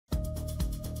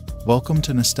Welcome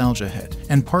to Nostalgia Head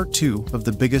and part 2 of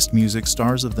the biggest music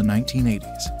stars of the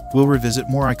 1980s. We'll revisit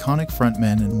more iconic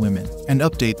frontmen and women and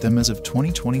update them as of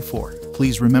 2024.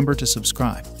 Please remember to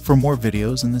subscribe for more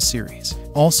videos in the series.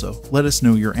 Also, let us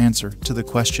know your answer to the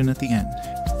question at the end.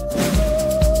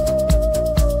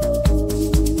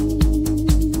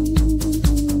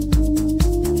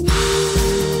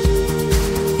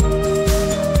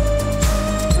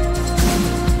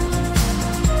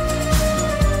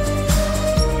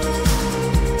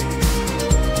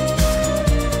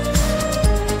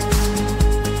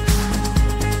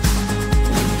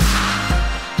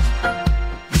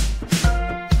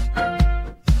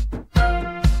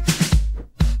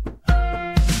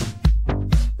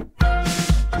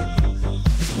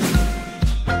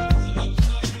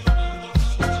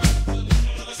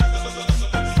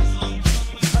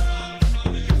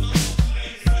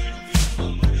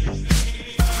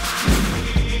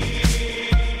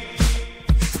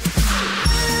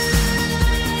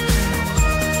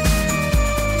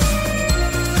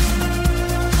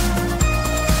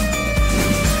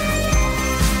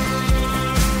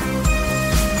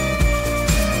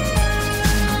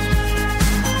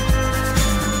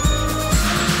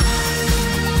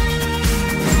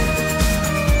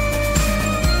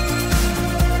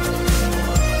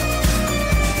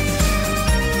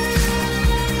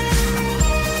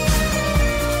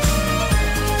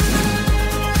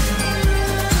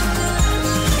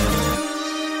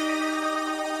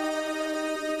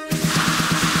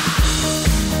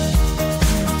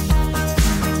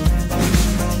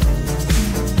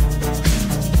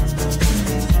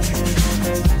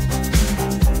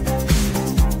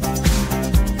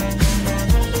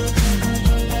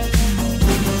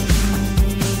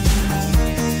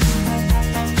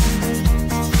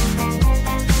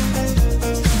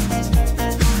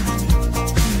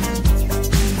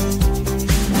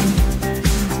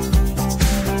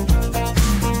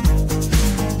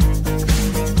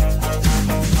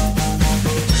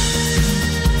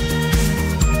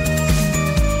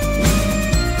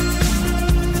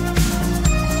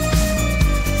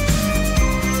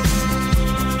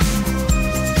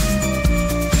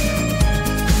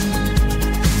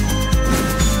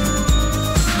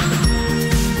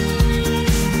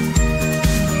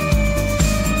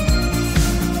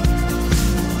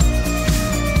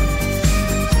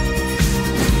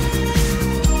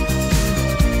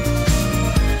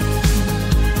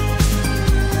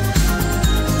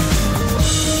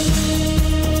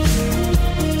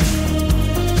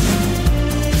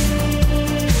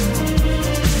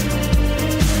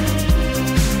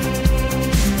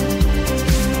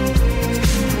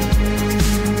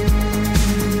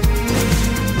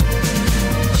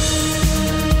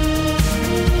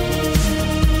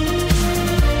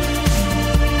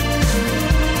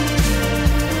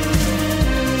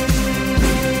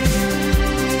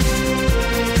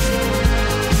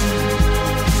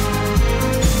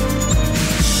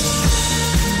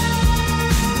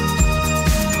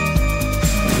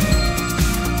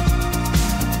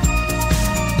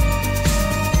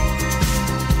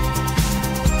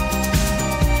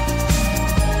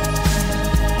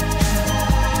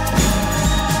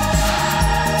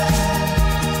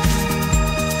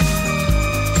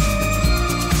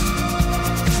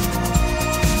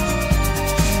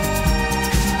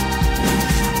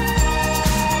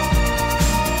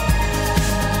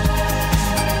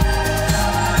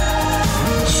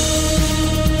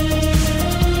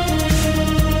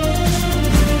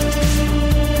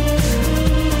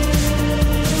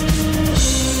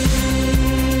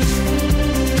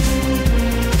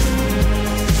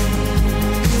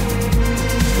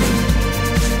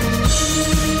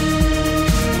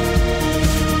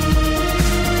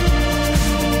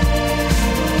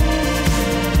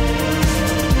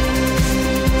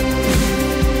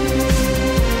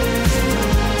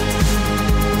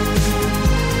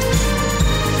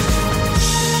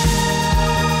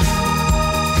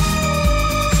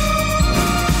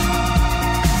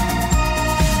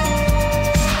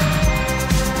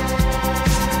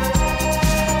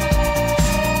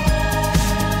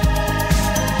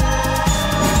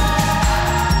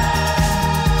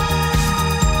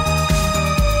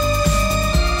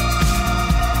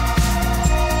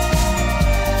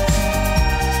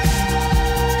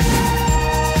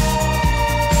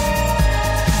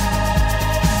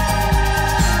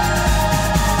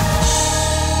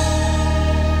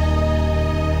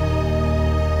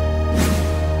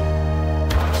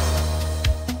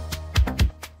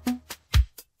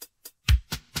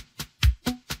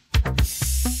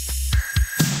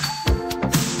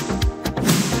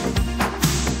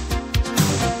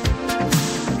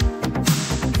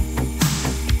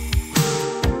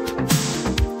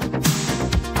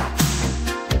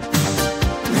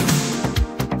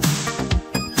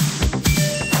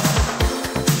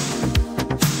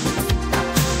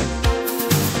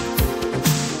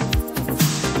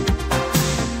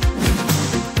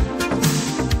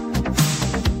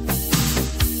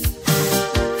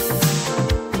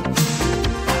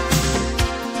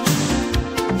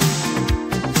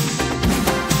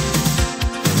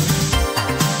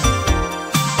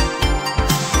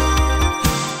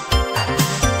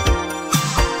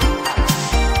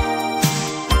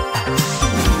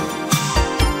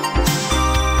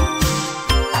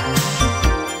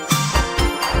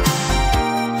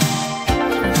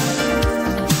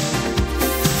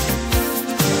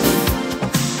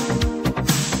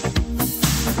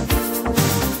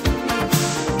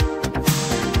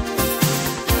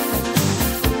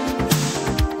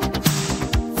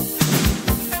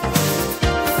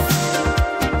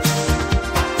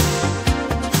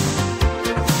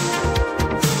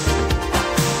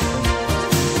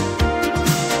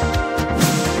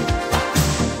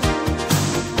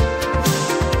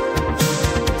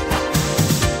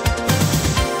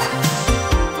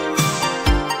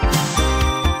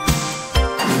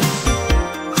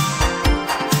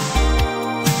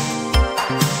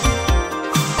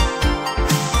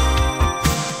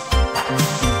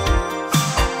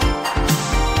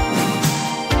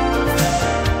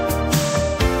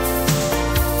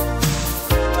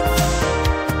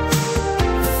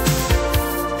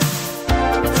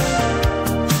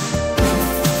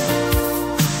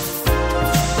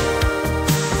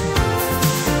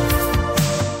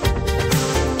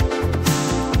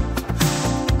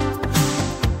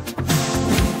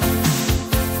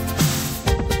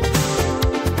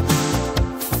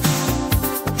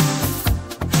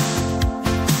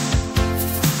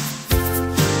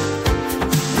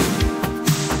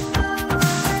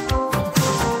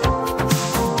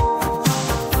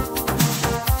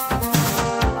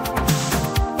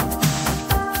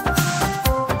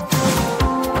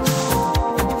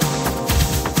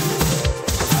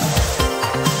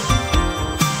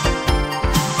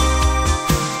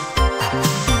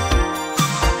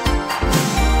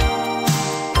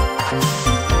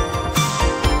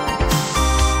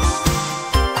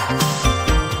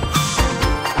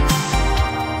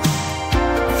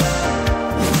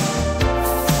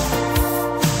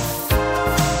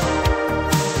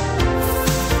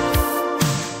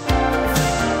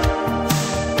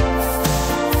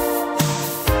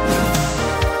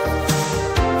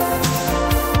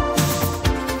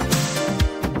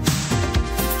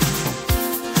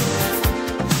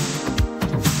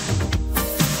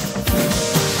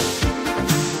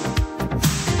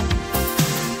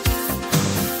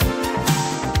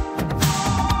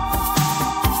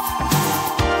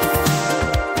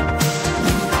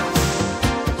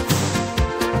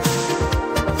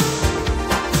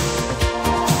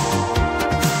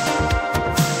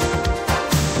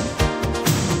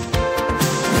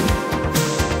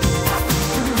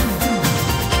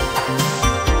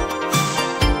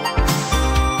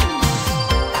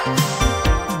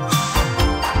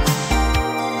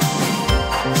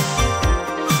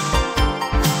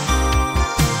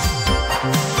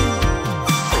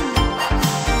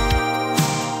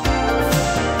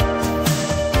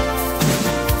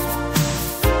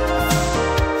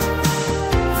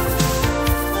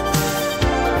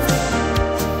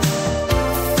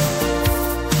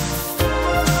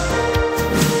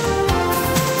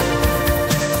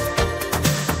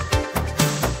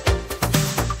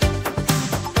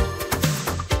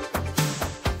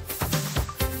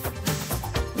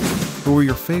 Who were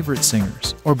your favorite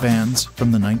singers or bands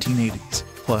from the 1980s?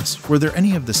 Plus, were there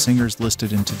any of the singers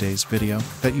listed in today's video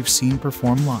that you've seen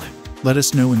perform live? Let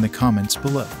us know in the comments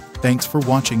below. Thanks for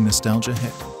watching Nostalgia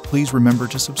Hit. Please remember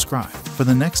to subscribe for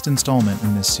the next installment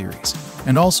in this series.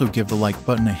 And also give the like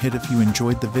button a hit if you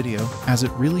enjoyed the video, as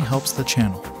it really helps the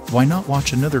channel. Why not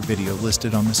watch another video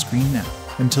listed on the screen now?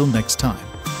 Until next time.